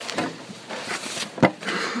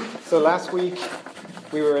So last week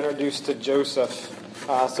we were introduced to Joseph.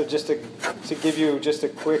 So just to give you just a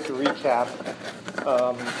quick recap,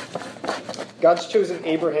 God's chosen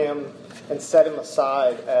Abraham and set him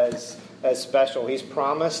aside as special. He's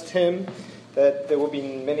promised him that there will be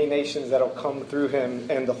many nations that will come through him,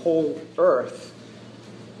 and the whole earth,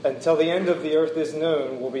 until the end of the earth is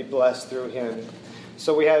known, will be blessed through him.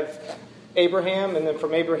 So we have Abraham, and then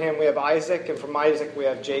from Abraham we have Isaac, and from Isaac we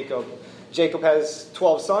have Jacob. Jacob has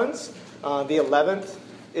 12 sons. The 11th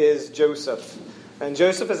is Joseph. And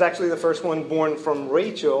Joseph is actually the first one born from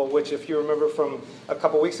Rachel, which, if you remember from a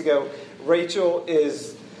couple weeks ago, Rachel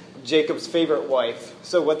is Jacob's favorite wife.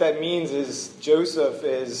 So what that means is Joseph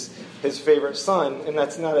is his favorite son, and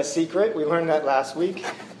that's not a secret. We learned that last week.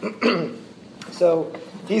 So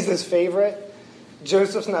he's his favorite.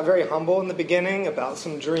 Joseph's not very humble in the beginning about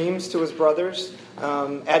some dreams to his brothers.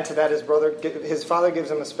 Add to that his father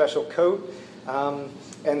gives him a special coat.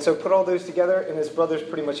 And so put all those together, and his brothers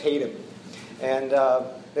pretty much hate him. And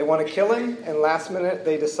they want to kill him, and last minute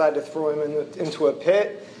they decide to throw him into a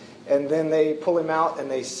pit, and then they pull him out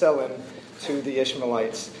and they sell him to the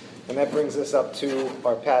Ishmaelites. And that brings us up to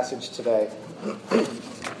our passage today.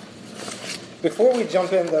 Before we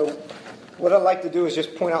jump in, though, what I'd like to do is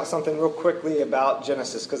just point out something real quickly about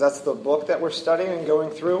Genesis, because that's the book that we're studying and going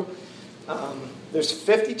through. There's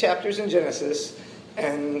 50 chapters in Genesis,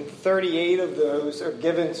 and 38 of those are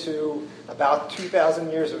given to about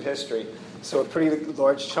 2,000 years of history. So a pretty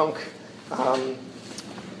large chunk. But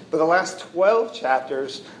the last 12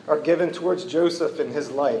 chapters are given towards Joseph and his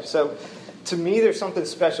life. So to me, there's something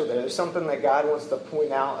special there. There's something that God wants to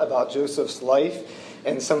point out about Joseph's life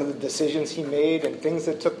and some of the decisions he made and things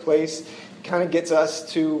that took place. It kind of gets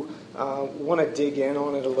us to want to dig in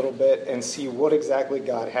on it a little bit and see what exactly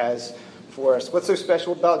God has for us. What's so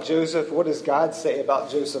special about Joseph? What does God say about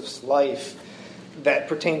Joseph's life that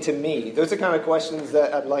pertain to me? Those are kind of questions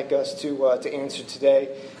that I'd like us to answer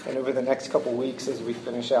today and over the next couple weeks as we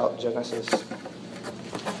finish out Genesis.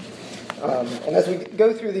 And as we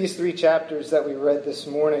go through these 3 chapters that we read this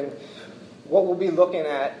morning, what we'll be looking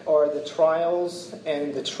at are the trials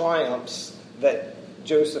and the triumphs that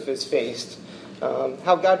Joseph has faced.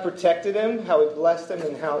 How God protected him, how he blessed him,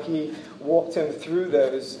 and how he walked him through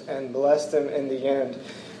those and blessed him in the end.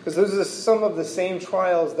 Because those are some of the same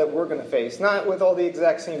trials that we're going to face. Not with all the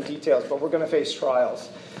exact same details, but we're going to face trials.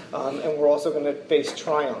 And we're also going to face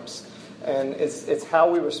triumphs. And it's how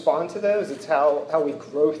we respond to those, it's how we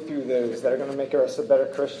grow through those that are going to make us a better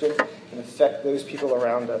Christian and affect those people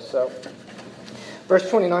around us. So, verse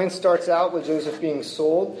 29 starts out with Joseph being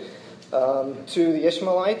sold to the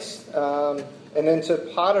Ishmaelites, and then to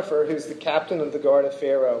Potiphar, who's the captain of the guard of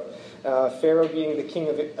Pharaoh. Pharaoh being the king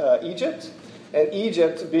of Egypt, and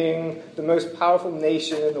Egypt being the most powerful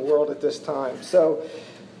nation in the world at this time. So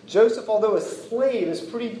Joseph, although a slave, is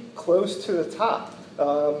pretty close to the top.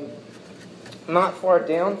 Not far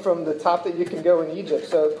down from the top that you can go in Egypt.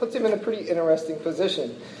 So it puts him in a pretty interesting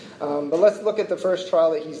position. But let's look at the first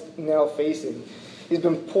trial that he's now facing. He's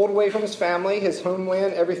been pulled away from his family, his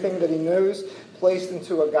homeland, everything that he knows, placed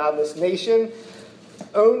into a godless nation,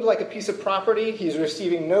 owned like a piece of property. He's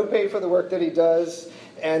receiving no pay for the work that he does,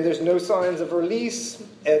 and there's no signs of release,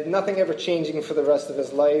 and nothing ever changing for the rest of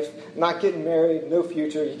his life. Not getting married, no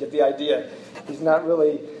future. You get the idea. He's not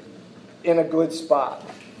really in a good spot.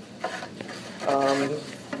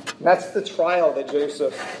 That's the trial that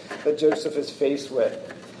Joseph is faced with.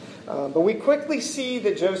 But we quickly see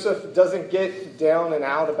that Joseph doesn't get down and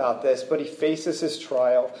out about this, but he faces his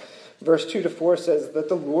trial. Verse 2-4 says that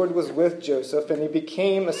the Lord was with Joseph, and he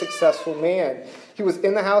became a successful man. He was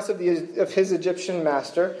in the house of his Egyptian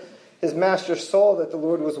master. His master saw that the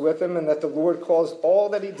Lord was with him, and that the Lord caused all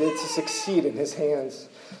that he did to succeed in his hands.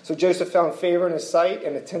 So Joseph found favor in his sight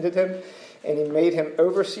and attended him, and he made him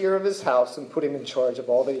overseer of his house and put him in charge of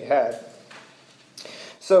all that he had.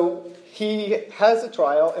 So he has a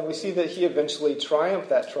trial, and we see that he eventually triumphed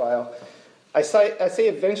that trial. I say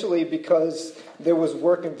eventually because there was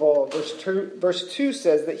work involved. Verse 2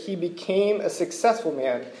 says that he became a successful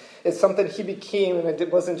man. It's something he became, and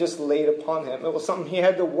it wasn't just laid upon him. It was something he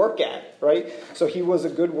had to work at, right? So he was a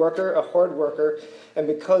good worker, a hard worker, and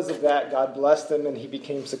because of that, God blessed him, and he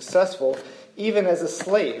became successful, even as a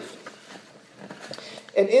slave.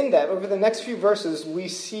 And in that, over the next few verses, we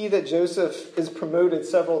see that Joseph is promoted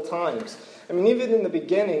several times. I mean, even in the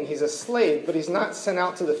beginning, he's a slave, but he's not sent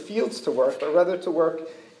out to the fields to work, but rather to work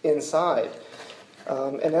inside.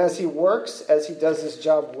 And as he works, as he does his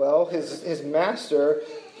job well, his master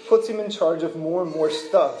puts him in charge of more and more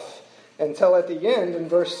stuff. until at the end, in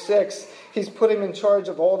verse 6, he's put him in charge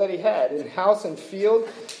of all that he had, in house and field,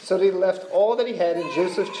 so that he left all that he had in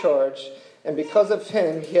Joseph's charge, and because of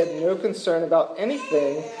him, he had no concern about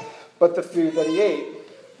anything but the food that he ate.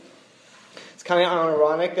 It's kind of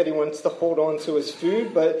ironic that he wants to hold on to his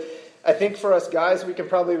food, but I think for us guys, we can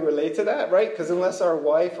probably relate to that, right? Because unless our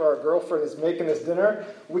wife or our girlfriend is making us dinner,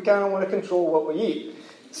 we kind of want to control what we eat.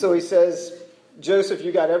 So he says, Joseph,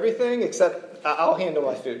 you got everything except I'll handle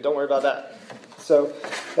my food. Don't worry about that. So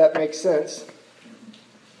that makes sense.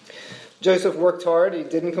 Joseph worked hard. He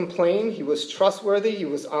didn't complain. He was trustworthy. He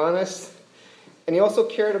was honest. And he also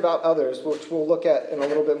cared about others, which we'll look at in a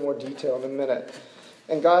little bit more detail in a minute.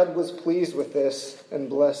 And God was pleased with this and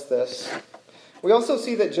blessed this. We also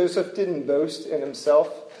see that Joseph didn't boast in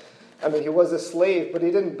himself. I mean, he was a slave, but he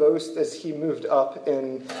didn't boast as he moved up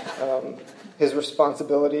in his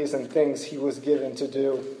responsibilities and things he was given to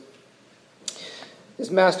do. His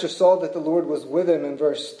master saw that the Lord was with him in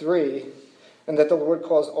verse 3, and that the Lord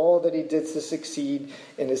caused all that he did to succeed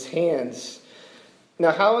in his hands.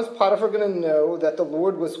 Now, how is Potiphar going to know that the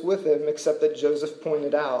Lord was with him except that Joseph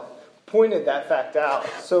pointed that fact out?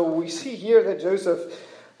 So we see here that Joseph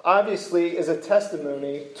obviously is a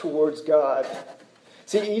testimony towards God.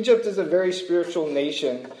 See, Egypt is a very spiritual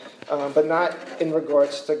nation, but not in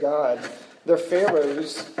regards to God. Their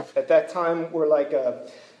pharaohs at that time were like an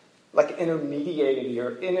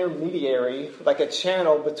intermediary, like a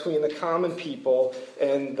channel between the common people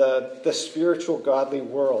and the spiritual godly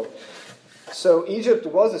world. So Egypt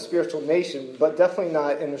was a spiritual nation, but definitely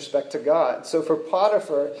not in respect to God. So for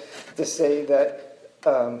Potiphar to say that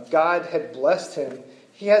God had blessed him,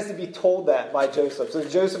 he has to be told that by Joseph. So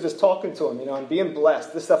Joseph is talking to him, I'm being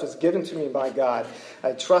blessed. This stuff is given to me by God.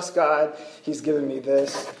 I trust God. He's given me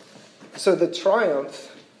this. So the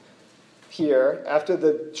triumph here, after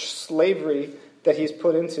the slavery that he's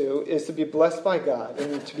put into, is to be blessed by God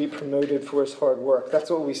and to be promoted for his hard work.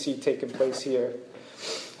 That's what we see taking place here.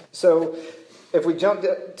 So if we jump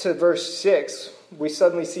to verse 6, we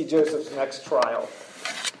suddenly see Joseph's next trial.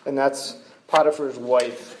 And that's Potiphar's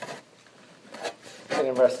wife. An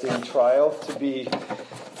interesting trial to be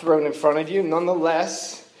thrown in front of you.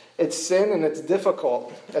 Nonetheless, it's sin and it's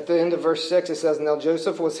difficult. At the end of verse 6, it says, Now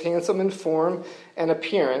Joseph was handsome in form and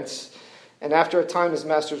appearance, and after a time his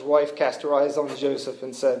master's wife cast her eyes on Joseph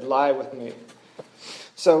and said, Lie with me.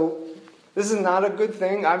 So this is not a good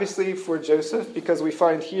thing, obviously, for Joseph, because we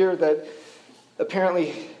find here that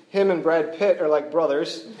apparently him and Brad Pitt are like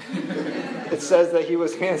brothers. It says that he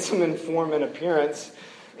was handsome in form and appearance.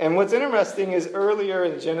 And what's interesting is earlier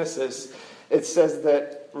in Genesis, it says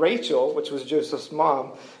that Rachel, which was Joseph's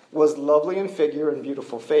mom, was lovely in figure and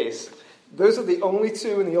beautiful face. Those are the only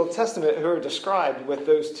two in the Old Testament who are described with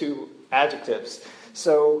those two adjectives.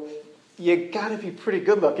 So you got to be pretty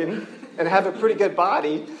good looking and have a pretty good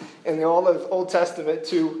body in the Old Testament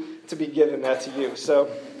to be given that to you. So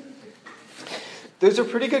those are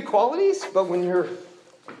pretty good qualities, but when you're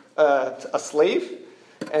a slave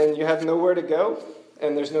and you have nowhere to go,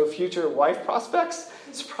 and there's no future wife prospects,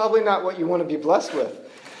 it's probably not what you want to be blessed with.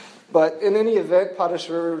 But in any event,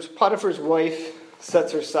 Potiphar's wife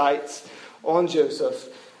sets her sights on Joseph,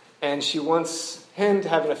 and she wants him to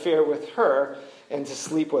have an affair with her and to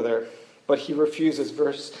sleep with her. But he refuses.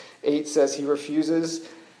 Verse 8 says he refuses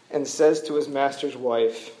and says to his master's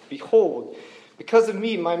wife, Behold, because of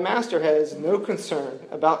me, my master has no concern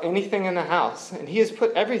about anything in the house, and he has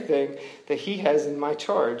put everything that he has in my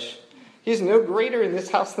charge. He is no greater in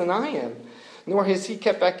this house than I am, nor has he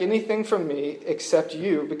kept back anything from me except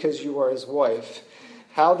you, because you are his wife.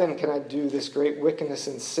 How then can I do this great wickedness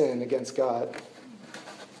and sin against God?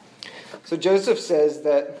 So Joseph says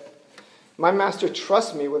that my master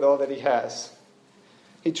trusts me with all that he has.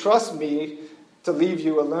 He trusts me to leave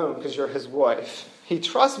you alone because you're his wife. He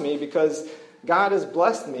trusts me because God has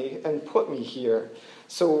blessed me and put me here.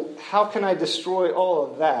 So how can I destroy all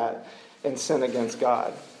of that and sin against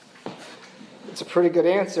God? It's a pretty good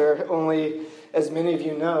answer, only as many of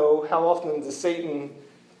you know, how often does Satan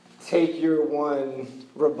take your one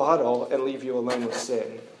rebuttal and leave you alone with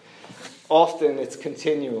sin? Often it's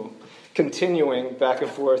continuing back and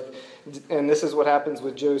forth. And this is what happens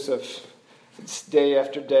with Joseph. It's day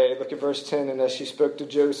after day. Look at verse 10. And as she spoke to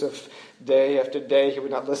Joseph day after day, he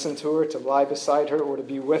would not listen to her, to lie beside her, or to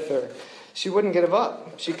be with her. She wouldn't give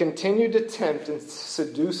up. She continued to tempt and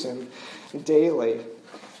seduce him daily.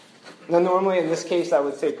 Now, normally in this case, I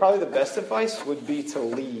would say probably the best advice would be to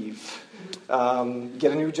leave.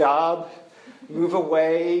 Get a new job, move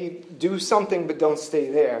away, do something, but don't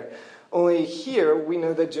stay there. Only here, we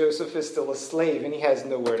know that Joseph is still a slave and he has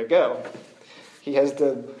nowhere to go. He has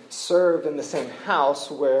to serve in the same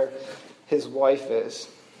house where his wife is.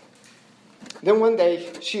 Then one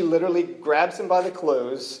day, she literally grabs him by the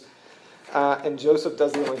clothes, and Joseph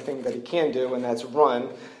does the only thing that he can do, and that's run,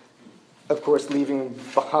 of course, leaving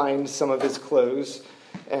behind some of his clothes.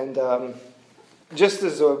 And just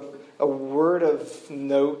as a word of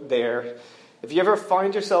note there, if you ever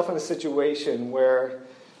find yourself in a situation where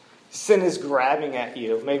sin is grabbing at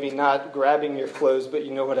you, maybe not grabbing your clothes, but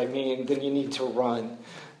you know what I mean, then you need to run.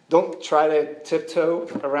 Don't try to tiptoe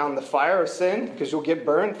around the fire of sin, because you'll get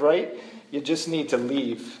burned, right? You just need to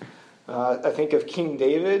leave. I think of King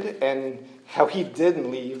David and how he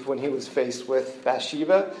didn't leave when he was faced with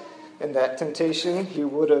Bathsheba and that temptation. He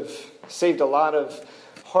would have saved a lot of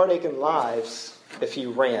heartache and lives if he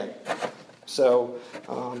ran. So,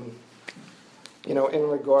 in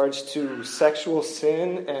regards to sexual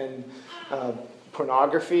sin and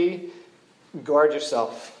pornography, guard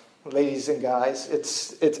yourself, ladies and guys.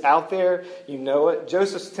 It's out there. You know it.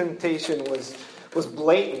 Joseph's temptation was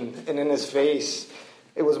blatant and in his face.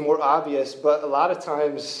 It was more obvious, but a lot of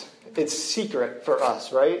times it's secret for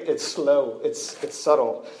us, right? It's slow. It's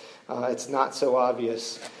subtle. It's not so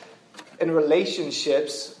obvious. In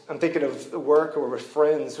relationships, I'm thinking of work or with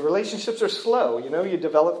friends, relationships are slow. You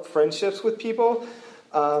develop friendships with people,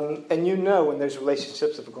 and you know when there's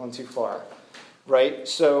relationships that have gone too far, right?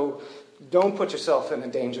 So don't put yourself in a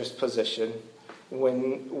dangerous position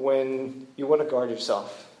when you want to guard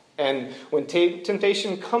yourself. And when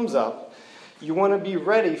temptation comes up, you want to be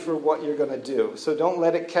ready for what you're going to do. So don't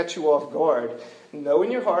let it catch you off guard. Know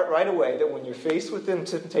in your heart right away that when you're faced with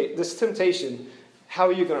this temptation, how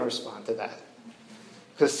are you going to respond to that?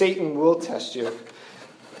 Because Satan will test you.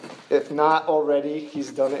 If not already,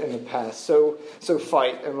 he's done it in the past. So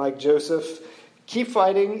fight. And like Joseph, keep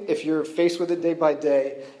fighting if you're faced with it day by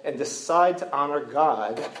day, and decide to honor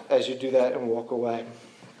God as you do that and walk away.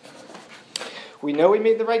 We know he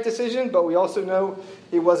made the right decision, but we also know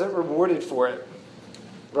he wasn't rewarded for it.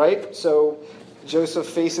 Right? So Joseph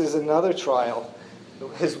faces another trial.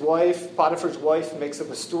 His wife, Potiphar's wife, makes up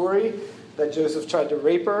a story that Joseph tried to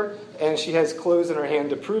rape her, and she has clothes in her hand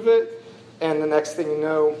to prove it. And the next thing you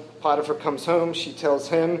know, Potiphar comes home, she tells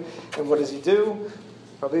him, and what does he do?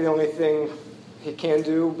 Probably the only thing he can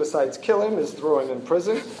do besides kill him is throw him in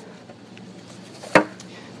prison.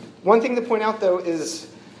 One thing to point out, though, is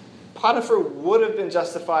Potiphar would have been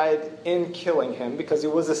justified in killing him because he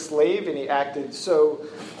was a slave and he acted so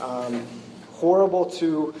horrible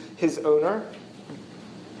to his owner.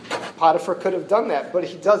 Potiphar could have done that, but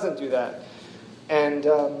he doesn't do that. And,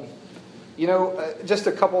 just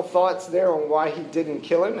a couple thoughts there on why he didn't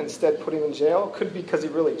kill him, instead put him in jail. Could be because he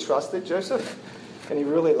really trusted Joseph and he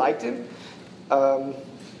really liked him.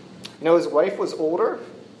 His wife was older.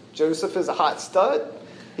 Joseph is a hot stud.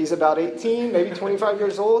 He's about 18, maybe 25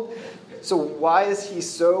 years old. So why is he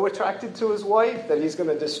so attracted to his wife that he's going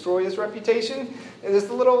to destroy his reputation?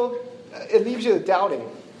 It leaves you doubting.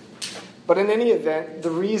 But in any event,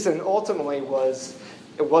 the reason ultimately was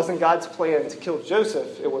it wasn't God's plan to kill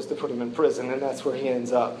Joseph. It was to put him in prison, and that's where he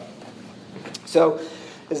ends up. So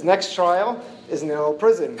his next trial is now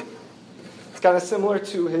prison. It's kind of similar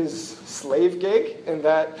to his slave gig in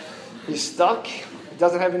that he's stuck. He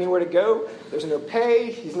doesn't have anywhere to go. There's no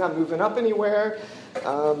pay. He's not moving up anywhere.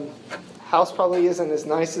 House probably isn't as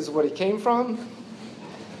nice as what he came from.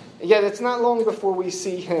 Yet it's not long before we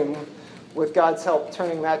see him, with God's help,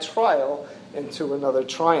 turning that trial into another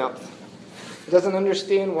triumph. He doesn't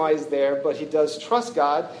understand why he's there, but he does trust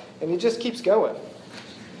God, and he just keeps going.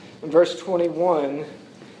 In verse 21,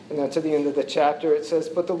 and then to the end of the chapter, it says,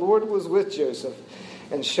 "But the Lord was with Joseph,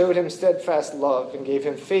 and showed him steadfast love, and gave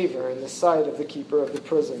him favor in the sight of the keeper of the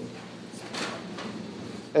prison."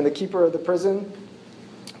 And the keeper of the prison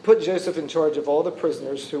put Joseph in charge of all the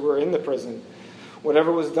prisoners who were in the prison.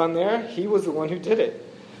 Whatever was done there, he was the one who did it.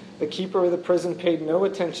 The keeper of the prison paid no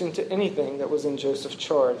attention to anything that was in Joseph's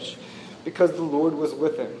charge, because the Lord was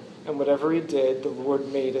with him, and whatever he did, the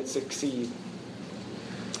Lord made it succeed.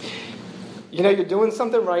 You're doing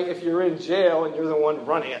something right if you're in jail and you're the one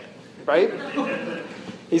running it, right?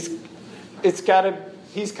 He's kind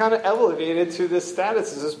of elevated to this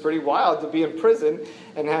status. This is pretty wild to be in prison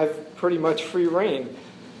and have pretty much free reign.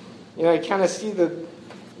 You kind of see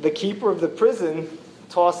the keeper of the prison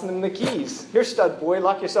tossing him the keys. Here, stud boy,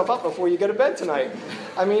 lock yourself up before you go to bed tonight.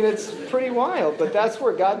 I mean, it's pretty wild, but that's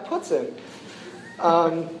where God puts him.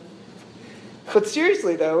 But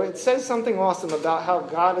seriously, though, it says something awesome about how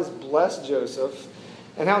God has blessed Joseph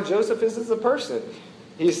and how Joseph is as a person.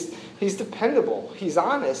 He's dependable. He's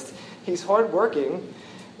honest. He's hardworking.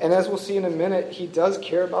 And as we'll see in a minute, he does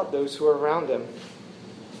care about those who are around him.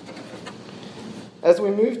 As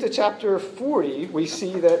we move to chapter 40, we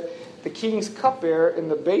see that the king's cupbearer and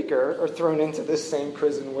the baker are thrown into this same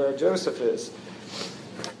prison where Joseph is.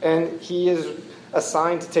 And he is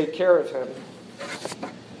assigned to take care of him.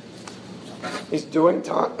 He's doing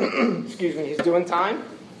time. He's doing time.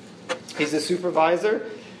 He's a supervisor,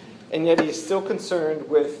 and yet he's still concerned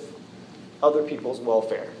with other people's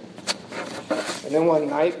welfare. And then one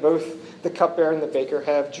night, both the cupbearer and the baker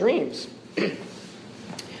have dreams.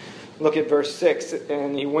 Look at verse 6.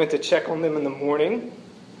 And he went to check on them in the morning,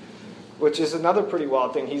 which is another pretty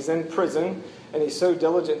wild thing. He's in prison, and he's so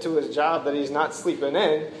diligent to his job that he's not sleeping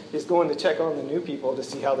in. He's going to check on the new people to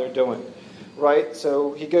see how they're doing. Right?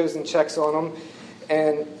 So he goes and checks on them,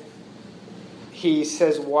 and he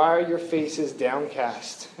says, "Why are your faces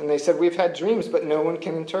downcast?" And they said, "We've had dreams, but no one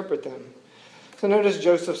can interpret them." So notice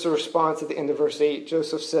Joseph's response at the end of verse 8.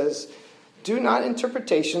 Joseph says, "Do not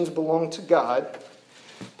interpretations belong to God?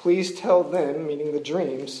 Please tell them," meaning the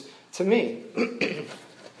dreams, "to me."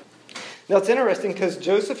 Now it's interesting because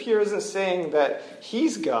Joseph here isn't saying that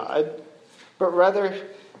he's God, but rather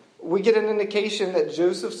we get an indication that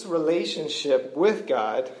Joseph's relationship with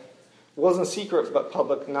God wasn't secret but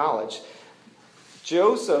public knowledge.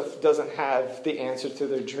 Joseph doesn't have the answer to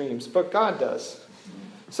their dreams, but God does.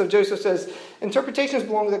 So Joseph says, interpretations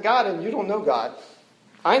belong to God, and you don't know God.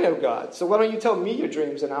 I know God. So why don't you tell me your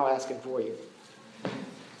dreams, and I'll ask it for you.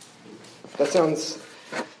 That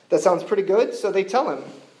sounds pretty good, so they tell him.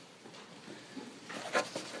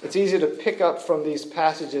 It's easy to pick up from these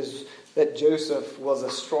passages that Joseph was a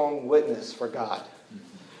strong witness for God.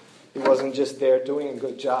 He wasn't just there doing a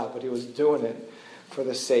good job, but he was doing it for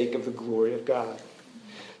the sake of the glory of God.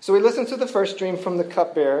 So he listens to the first dream from the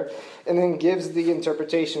cupbearer and then gives the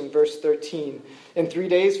interpretation. Verse 13. "In 3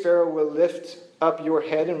 days Pharaoh will lift up your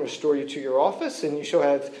head and restore you to your office, and you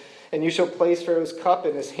shall place Pharaoh's cup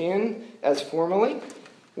in his hand as formerly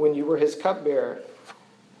when you were his cupbearer."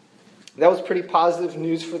 That was pretty positive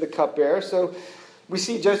news for the cupbearer. So we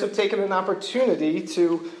see Joseph taking an opportunity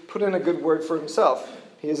to put in a good word for himself.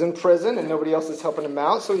 He is in prison and nobody else is helping him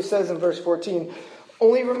out. So he says in verse 14,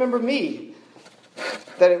 "Only remember me,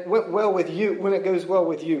 that it went well with you, when it goes well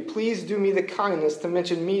with you. Please do me the kindness to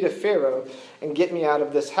mention me to Pharaoh and get me out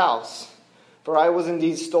of this house. For I was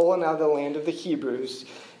indeed stolen out of the land of the Hebrews,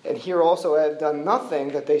 and here also I have done nothing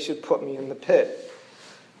that they should put me in the pit."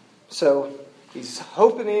 So he's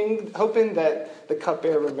hoping that the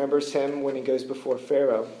cupbearer remembers him when he goes before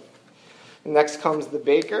Pharaoh. Next comes the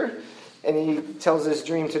baker, and he tells his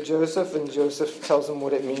dream to Joseph, and Joseph tells him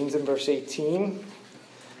what it means in verse 18.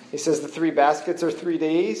 He says the 3 baskets are 3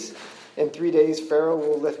 days. In 3 days Pharaoh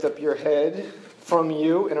will lift up your head from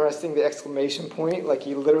you. Interesting, the exclamation point, like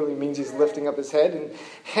he literally means he's lifting up his head and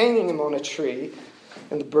hanging him on a tree,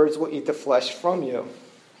 and the birds will eat the flesh from you.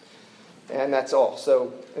 And that's all.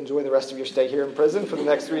 So enjoy the rest of your stay here in prison for the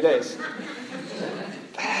next 3 days.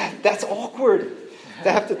 That's awkward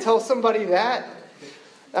to have to tell somebody that.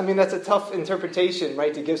 I mean, that's a tough interpretation,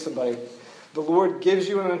 right, to give somebody. The Lord gives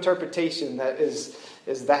you an interpretation that is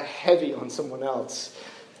that heavy on someone else.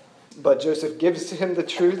 But Joseph gives to him the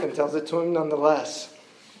truth and tells it to him nonetheless.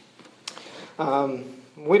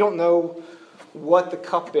 We don't know what the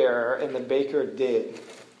cupbearer and the baker did,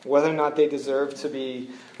 whether or not they deserved to be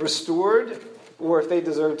restored or if they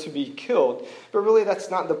deserved to be killed. But really that's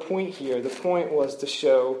not the point here. The point was to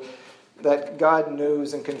show that God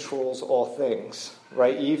knows and controls all things,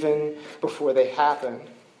 right? Even before they happen.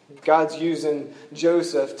 God's using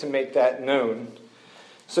Joseph to make that known.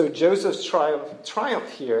 So Joseph's triumph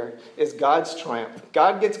here is God's triumph.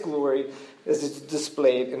 God gets glory as it's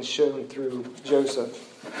displayed and shown through Joseph.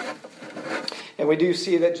 And we do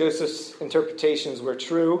see that Joseph's interpretations were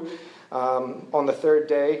true. On the 3rd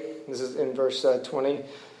day, this is in verse 20,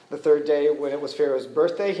 the 3rd day when it was Pharaoh's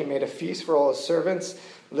birthday, he made a feast for all his servants,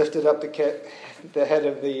 lifted up the head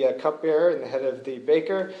of the cupbearer and the head of the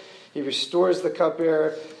baker. He restores the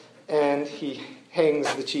cupbearer, and he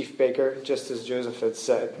hangs the chief baker, just as Joseph had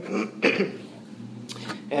said.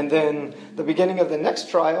 And then the beginning of the next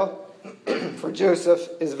trial for Joseph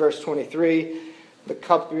is verse 23. The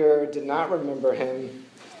cupbearer did not remember him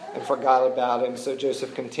and forgot about him. So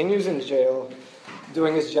Joseph continues in jail,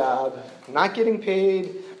 doing his job, not getting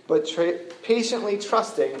paid, but patiently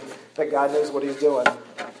trusting that God knows what he's doing.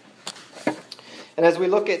 And as we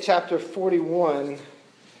look at chapter 41,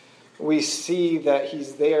 we see that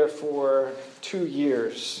he's there for 2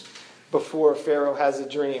 years before Pharaoh has a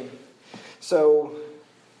dream. So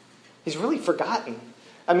he's really forgotten.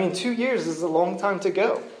 I mean, 2 years is a long time to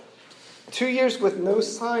go. 2 years with no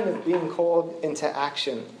sign of being called into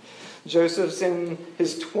action. Joseph's in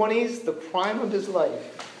his 20s, the prime of his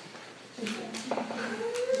life.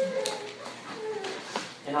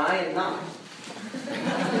 And I am not.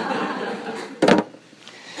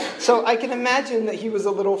 So I can imagine that he was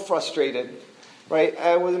a little frustrated, right?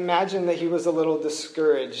 I would imagine that he was a little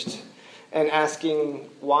discouraged and asking,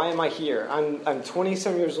 why am I here? I'm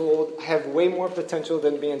 20-some years old. I have way more potential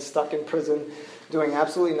than being stuck in prison, doing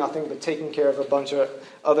absolutely nothing but taking care of a bunch of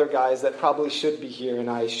other guys that probably should be here and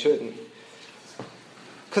I shouldn't.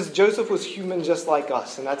 Because Joseph was human just like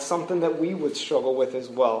us, and that's something that we would struggle with as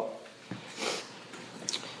well.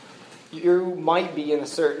 You might be in a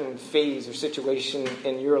certain phase or situation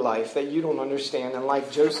in your life that you don't understand, and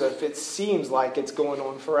like Joseph, it seems like it's going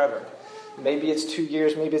on forever. Maybe it's 2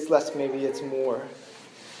 years, maybe it's less, maybe it's more.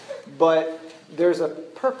 But there's a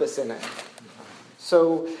purpose in it.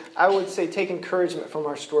 So I would say take encouragement from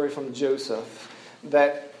our story from Joseph,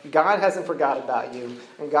 that God hasn't forgot about you,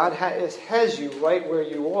 and God has you right where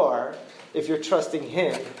you are if you're trusting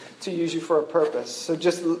Him to use you for a purpose. So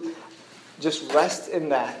just rest in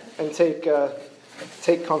that and take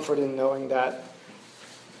comfort in knowing that.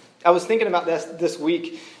 I was thinking about this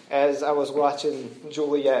week as I was watching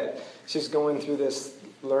Juliet. She's going through this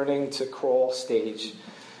learning to crawl stage,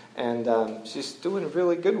 and she's doing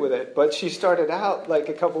really good with it. But she started out like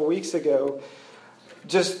a couple weeks ago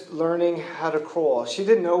just learning how to crawl. She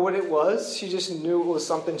didn't know what it was. She just knew it was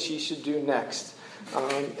something she should do next.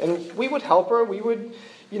 And we would help her. We would,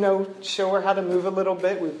 show her how to move a little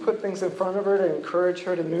bit. We'd put things in front of her to encourage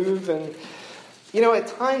her to move. And, at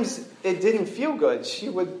times it didn't feel good. She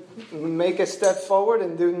would make a step forward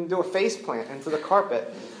and do a face plant into the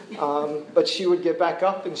carpet. But she would get back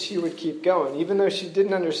up and she would keep going, even though she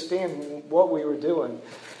didn't understand what we were doing.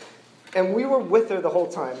 And we were with her the whole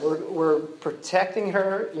time. We're protecting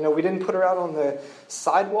her. We didn't put her out on the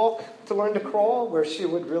sidewalk to learn to crawl where she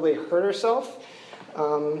would really hurt herself.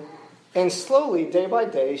 And slowly, day by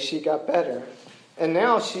day, she got better. And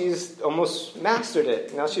now she's almost mastered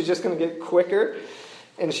it. Now she's just going to get quicker,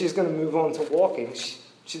 and she's going to move on to walking.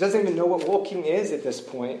 She doesn't even know what walking is at this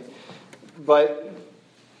point, but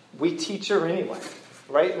we teach her anyway,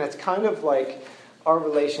 right? And it's kind of like our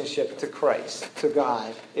relationship to Christ, to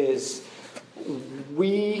God, is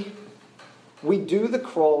we do the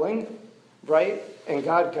crawling, right? And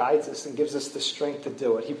God guides us and gives us the strength to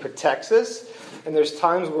do it. He protects us, and there's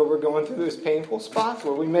times where we're going through those painful spots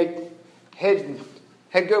where we make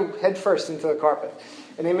go head first into the carpet.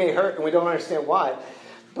 And they may hurt, and we don't understand why.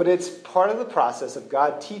 But it's part of the process of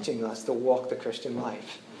God teaching us to walk the Christian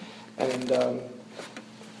life. And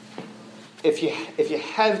if you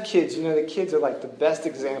have kids, the kids are like the best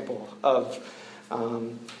example of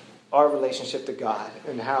our relationship to God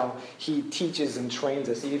and how He teaches and trains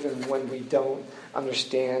us even when we don't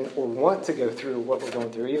understand or want to go through what we're going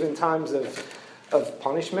through. Even times of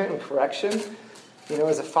punishment and correction.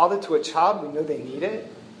 As a father to a child, we know they need it,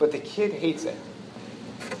 but the kid hates it.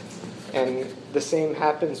 And the same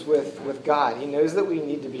happens with God. He knows that we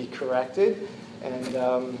need to be corrected,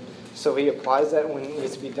 and so He applies that when it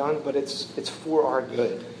needs to be done, but it's for our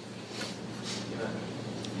good.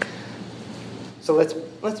 So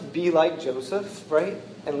let's be like Joseph, right?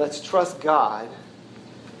 And let's trust God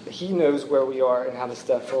that He knows where we are and how to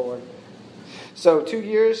step forward. So 2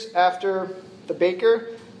 years after the baker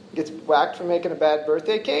gets whacked for making a bad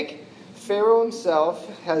birthday cake, Pharaoh himself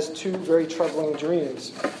has 2 very troubling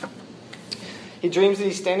dreams. He dreams that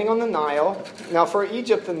he's standing on the Nile. Now, for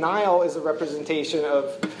Egypt, the Nile is a representation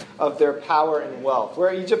of their power and wealth.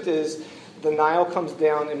 Where Egypt is, the Nile comes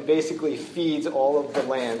down and basically feeds all of the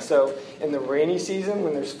land. So in the rainy season,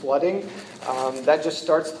 when there's flooding, that just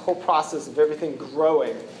starts the whole process of everything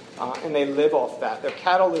growing. And they live off that. Their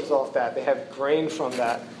cattle lives off that. They have grain from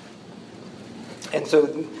that. And so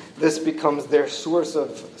this becomes their source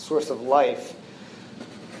of life.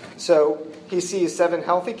 So he sees 7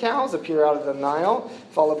 healthy cows appear out of the Nile,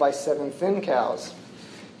 followed by 7 thin cows.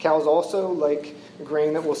 Cows also, like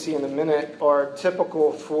grain that we'll see in a minute, are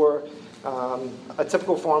typical for a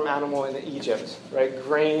typical farm animal in Egypt. Right?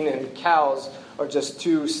 Grain and cows are just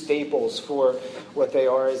 2 staples for what they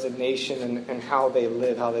are as a nation and how they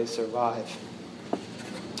live, how they survive.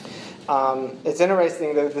 It's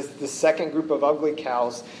interesting, though, the second group of ugly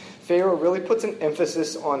cows, Pharaoh really puts an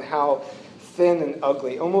emphasis on how thin and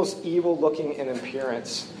ugly, almost evil-looking in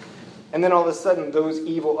appearance. And then all of a sudden, those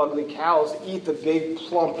evil, ugly cows eat the big,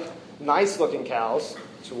 plump, nice-looking cows.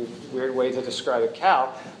 It's a weird way to describe a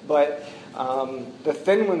cow. But the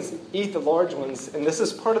thin ones eat the large ones. And this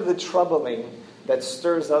is part of the troubling that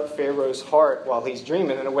stirs up Pharaoh's heart while he's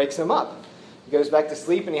dreaming, and it wakes him up. He goes back to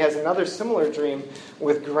sleep, and he has another similar dream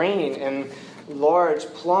with grain and large,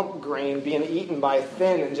 plump grain being eaten by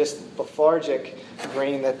thin and just lethargic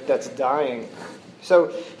grain that's dying.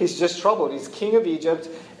 So he's just troubled. He's king of Egypt,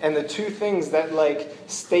 and the two things that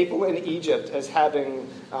staple in Egypt as having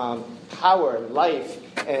power, life,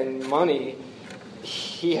 and money,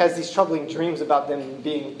 he has these troubling dreams about them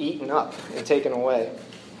being eaten up and taken away.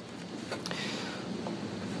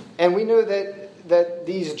 And we know that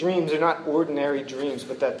these dreams are not ordinary dreams,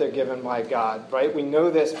 but that they're given by God, right? We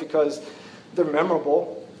know this because they're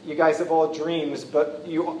memorable. You guys have all dreams, but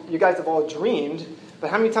you guys have all dreamed. But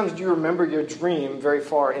how many times do you remember your dream very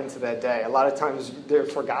far into that day? A lot of times they're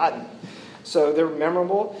forgotten. So they're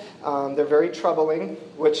memorable. They're very troubling,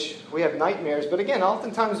 which we have nightmares. But again,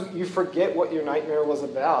 oftentimes you forget what your nightmare was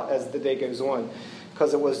about as the day goes on,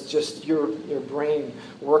 because it was just your brain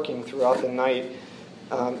working throughout the night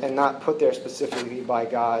and not put there specifically by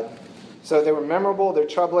God. So they were memorable, they're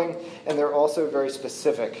troubling, and they're also very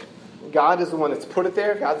specific. God is the one that's put it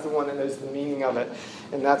there. God's the one that knows the meaning of it.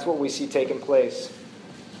 And that's what we see taking place.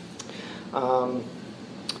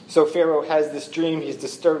 So Pharaoh has this dream. He's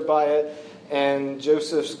disturbed by it. And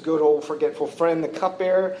Joseph's good old forgetful friend, the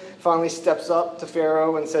cupbearer, finally steps up to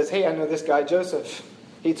Pharaoh and says, hey, I know this guy Joseph.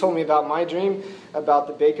 He told me about my dream, about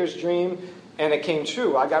the baker's dream, and it came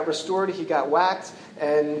true. I got restored. He got whacked.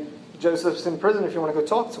 And Joseph's in prison if you want to go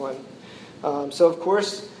talk to him. So, of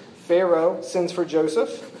course, Pharaoh sends for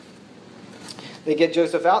Joseph. They get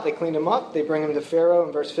Joseph out. They clean him up. They bring him to Pharaoh.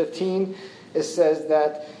 In verse 15, it says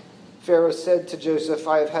that Pharaoh said to Joseph,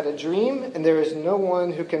 I have had a dream, and there is no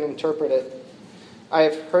one who can interpret it. I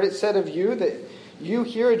have heard it said of you that you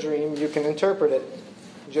hear a dream, you can interpret it.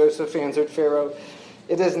 Joseph answered Pharaoh,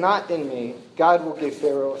 it is not in me. God will give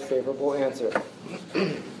Pharaoh a favorable answer.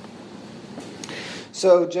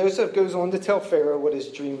 So Joseph goes on to tell Pharaoh what his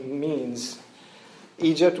dream means.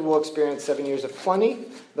 Egypt will experience 7 years of plenty.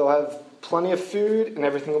 They'll have plenty of food, and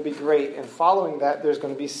everything will be great. And following that, there's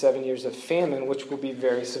going to be 7 years of famine, which will be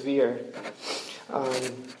very severe.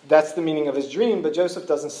 That's the meaning of his dream, but Joseph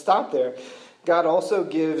doesn't stop there. God also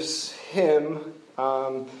gives him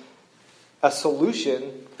a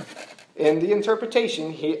solution. In the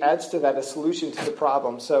interpretation, he adds to that a solution to the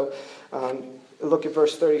problem. So look at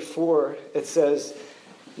verse 34. It says,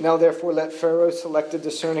 now therefore let Pharaoh select a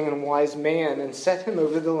discerning and wise man and set him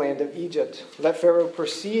over the land of Egypt. Let Pharaoh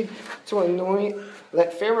proceed to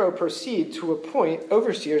appoint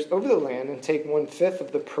overseers over the land and take 1/5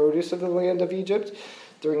 of the produce of the land of Egypt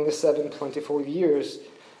during the 7 plentiful years.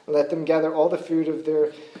 Let them gather all the food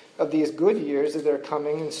of these good years that are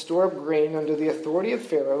coming and store up grain under the authority of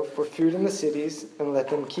Pharaoh for food in the cities, and let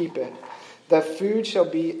them keep it. That food shall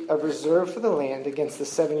be a reserve for the land against the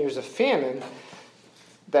 7 years of famine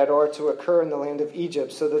that are to occur in the land of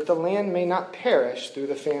Egypt, so that the land may not perish through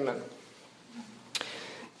the famine.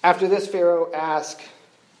 After this, Pharaoh asked,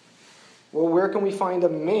 well, where can we find a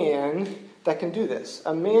man that can do this?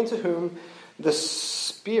 A man to whom the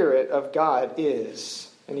Spirit of God is.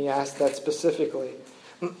 And he asked that specifically.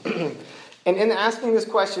 And in asking this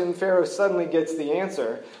question, Pharaoh suddenly gets the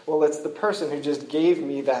answer. Well, it's the person who just gave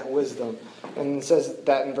me that wisdom. And it says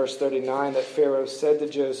that in verse 39, that Pharaoh said to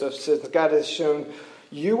Joseph, since God has shown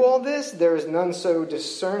you all this, there is none so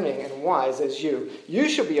discerning and wise as you. You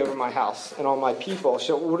shall be over my house, and all my people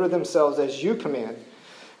shall order themselves as you command.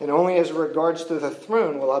 And only as regards to the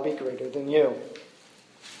throne will I be greater than you.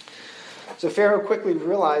 So Pharaoh quickly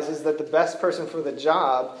realizes that the best person for the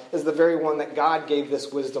job is the very one that God gave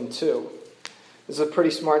this wisdom to. This is a pretty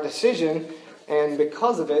smart decision, and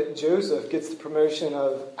because of it, Joseph gets the promotion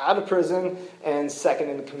of out of prison and second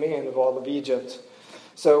in command of all of Egypt.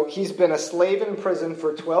 So he's been a slave in prison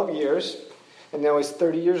for 12 years, and now he's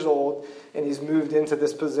 30 years old, and he's moved into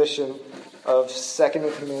this position of second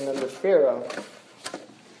in command under Pharaoh.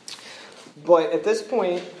 But at this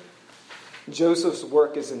point, Joseph's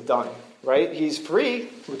work isn't done, right? He's free,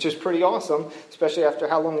 which is pretty awesome, especially after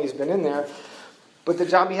how long he's been in there. But the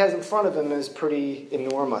job he has in front of him is pretty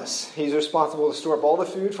enormous. He's responsible to store up all the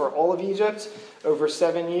food for all of Egypt over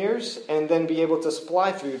 7 years, and then be able to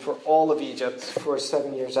supply food for all of Egypt for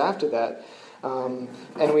 7 years after that.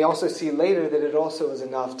 And we also see later that it also is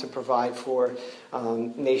enough to provide for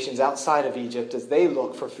nations outside of Egypt as they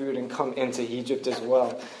look for food and come into Egypt as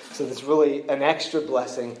well. So there's really an extra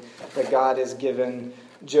blessing that God has given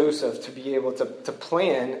Joseph to be able to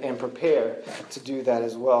plan and prepare to do that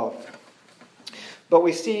as well. But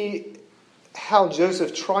we see how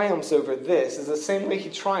Joseph triumphs over this is the same way he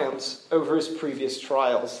triumphs over his previous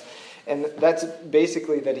trials. And that's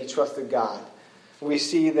basically that he trusted God. We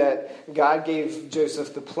see that God gave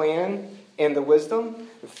Joseph the plan and the wisdom.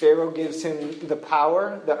 Pharaoh gives him the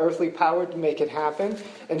power, the earthly power to make it happen.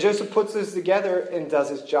 And Joseph puts this together and does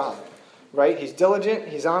his job. right? He's diligent,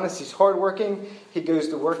 he's honest, he's hardworking. He goes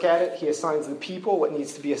to work at it. He assigns the people what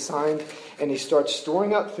needs to be assigned, and he starts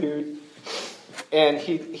storing up food. And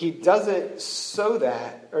he does it so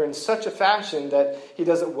that, or in such a fashion that he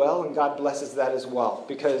does it well, and God blesses that as well.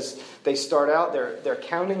 Because they start out, they're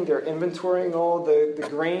counting, they're inventorying all the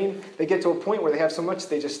grain. They get to a point where they have so much,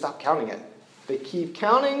 they just stop counting it. They keep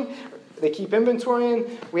counting, they keep inventorying.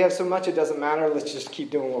 We have so much, it doesn't matter. Let's just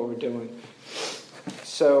keep doing what we're doing.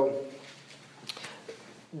 So,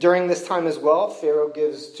 during this time as well, Pharaoh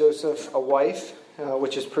gives Joseph a wife,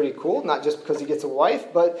 which is pretty cool. Not just because he gets a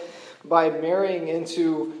wife, but by marrying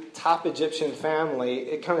into top Egyptian family,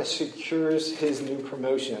 it kind of secures his new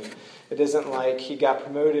promotion. It isn't like he got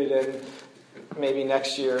promoted and maybe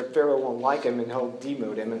next year Pharaoh won't like him and he'll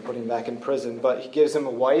demote him and put him back in prison. But he gives him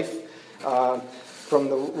a wife from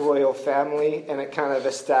the royal family, and it kind of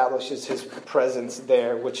establishes his presence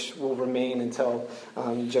there, which will remain until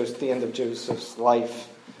the end of Joseph's life.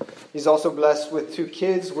 He's also blessed with 2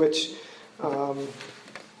 kids, which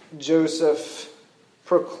Joseph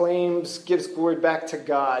proclaims, gives glory back to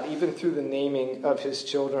God, even through the naming of his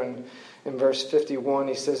children. In verse 51,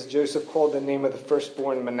 he says, Joseph called the name of the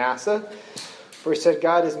firstborn Manasseh, for he said,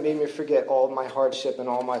 God has made me forget all my hardship and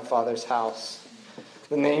all my father's house.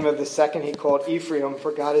 The name of the second he called Ephraim,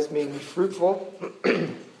 for God has made me fruitful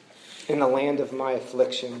in the land of my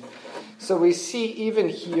affliction. So we see even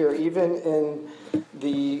here, even in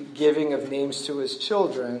the giving of names to his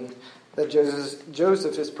children, that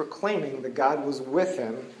Joseph is proclaiming that God was with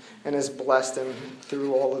him and has blessed him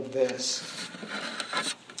through all of this.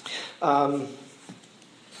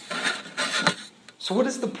 So what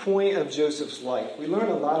is the point of Joseph's life? We learn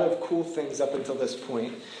a lot of cool things up until this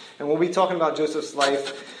point. And we'll be talking about Joseph's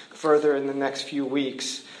life further in the next few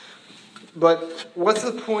weeks. But what's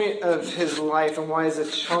the point of his life, and why is a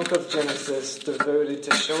chunk of Genesis devoted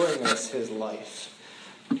to showing us his life?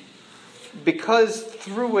 Because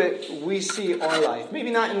through it, we see our life.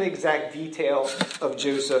 Maybe not in the exact detail of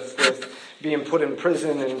Joseph with being put in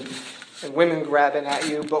prison and women grabbing at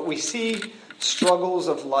you, but we see struggles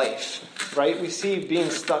of life, right? We see being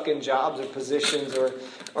stuck in jobs or positions or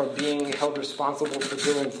being held responsible for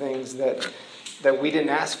doing things that we didn't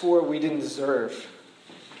ask for, we didn't deserve.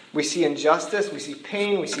 We see injustice, we see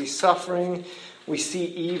pain, we see suffering, we see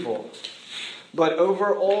evil. But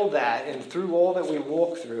over all that and through all that we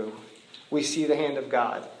walk through, we see the hand of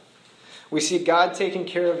God. We see God taking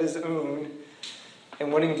care of his own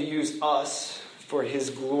and wanting to use us for his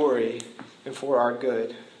glory and for our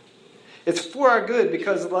good. It's for our good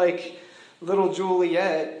because, like little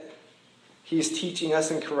Juliet, he's teaching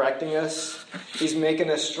us and correcting us. He's making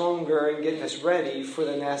us stronger and getting us ready for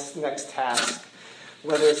the next task.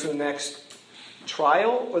 Whether it's the next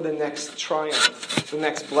trial or the next triumph, the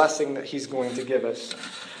next blessing that he's going to give us.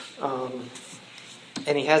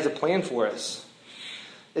 And he has a plan for us.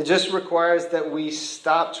 It just requires that we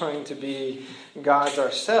stop trying to be gods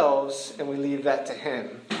ourselves and we leave that to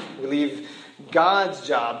him. We leave God's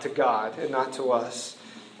job to God and not to us.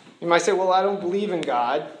 You might say, well, I don't believe in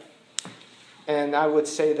God. And I would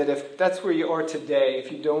say that if that's where you are today,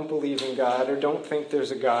 if you don't believe in God or don't think there's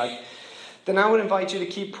a God, then I would invite you to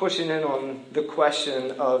keep pushing in on the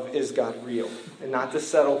question of, is God real? And not to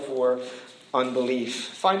settle for unbelief.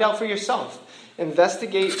 Find out for yourself.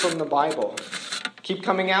 Investigate from the Bible. Keep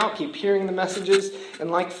coming out, keep hearing the messages, and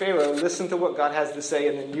like Pharaoh, listen to what God has to say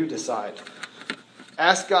and then you decide.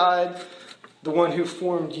 Ask God, the one who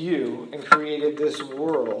formed you and created this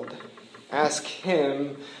world. Ask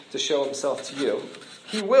him to show himself to you.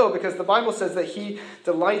 He will, because the Bible says that he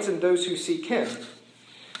delights in those who seek him.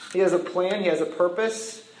 He has a plan, he has a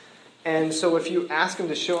purpose, and so if you ask him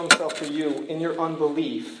to show himself to you in your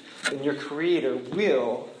unbelief, then your Creator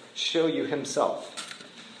will show you himself.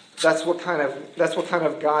 That's what kind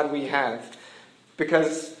of God we have.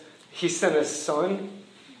 Because he sent his Son,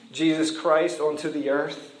 Jesus Christ, onto the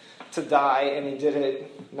earth to die, and he did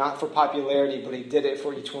it not for popularity, but he did it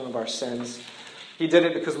for each one of our sins. He did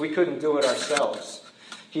it because we couldn't do it ourselves.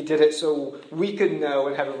 He did it so we could know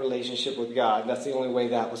and have a relationship with God. That's the only way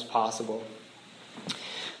that was possible.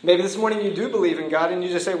 Maybe this morning you do believe in God and you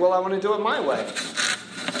just say, well, I want to do it my way.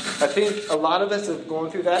 I think a lot of us have gone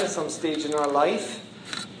through that at some stage in our life.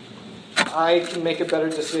 I can make a better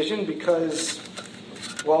decision because,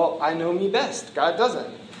 well, I know me best. God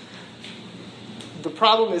doesn't. The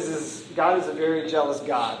problem is God is a very jealous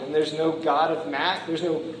God. And there's no God of Matt. There's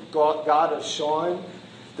no God of Sean.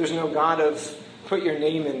 There's no God of put your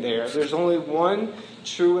name in there. There's only one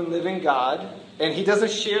true and living God. And he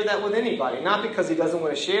doesn't share that with anybody. Not because he doesn't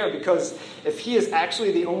want to share. Because if he is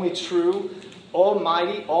actually the only true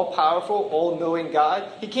almighty, all-powerful, all-knowing God,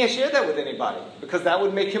 he can't share that with anybody because that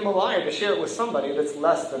would make him a liar to share it with somebody that's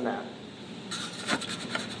less than that.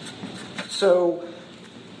 So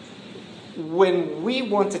when we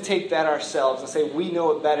want to take that ourselves and say we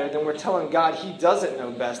know it better, then we're telling God he doesn't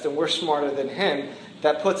know best and we're smarter than him.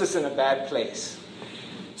 That puts us in a bad place.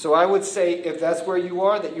 So I would say if that's where you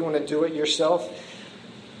are, that you want to do it yourself,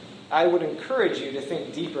 I would encourage you to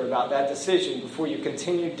think deeper about that decision before you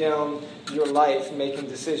continue down your life making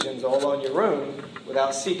decisions all on your own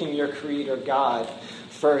without seeking your Creator God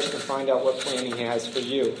first to find out what plan he has for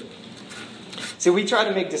you. See, we try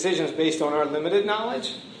to make decisions based on our limited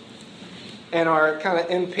knowledge and our kind of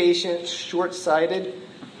impatient,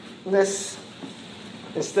 short-sightedness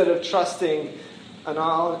instead of trusting an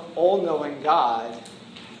all-knowing God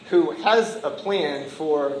who has a plan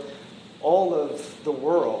for all of the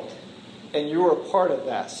world, and you're a part of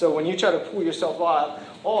that. So when you try to pull yourself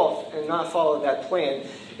off and not follow that plan,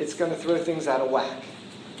 it's going to throw things out of whack.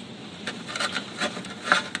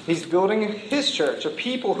 He's building his church, a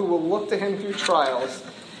people who will look to him through trials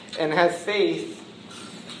and have faith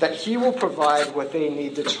that he will provide what they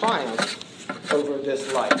need to triumph over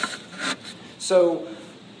this life. So,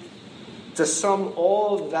 to sum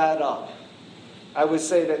all of that up, I would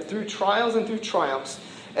say that through trials and through triumphs,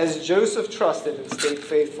 as Joseph trusted and stayed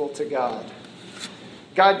faithful to God,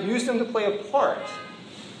 God used him to play a part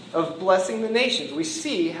of blessing the nations. We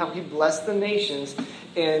see how he blessed the nations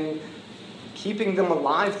in keeping them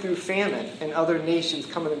alive through famine and other nations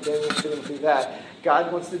coming and benefiting through that.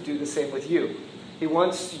 God wants to do the same with you. He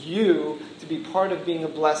wants you to be part of being a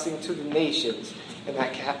blessing to the nations, and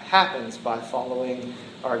that happens by following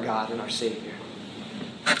our God and our Savior.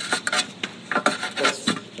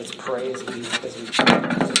 Let's pray as we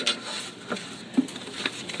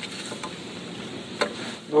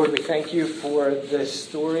Lord, we thank you for this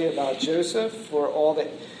story about Joseph, for all that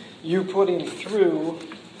you put him through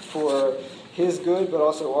for his good, but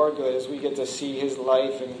also our good, as we get to see his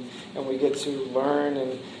life and we get to learn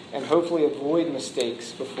and hopefully avoid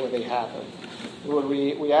mistakes before they happen. Lord,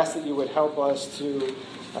 we ask that you would help us to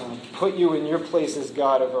put you in your place as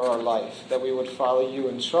God over our life, that we would follow you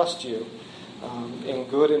and trust you in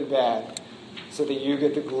good and bad, so that you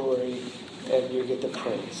get the glory and you get the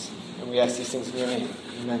praise. And we ask these things in your name.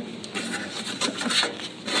 Amen.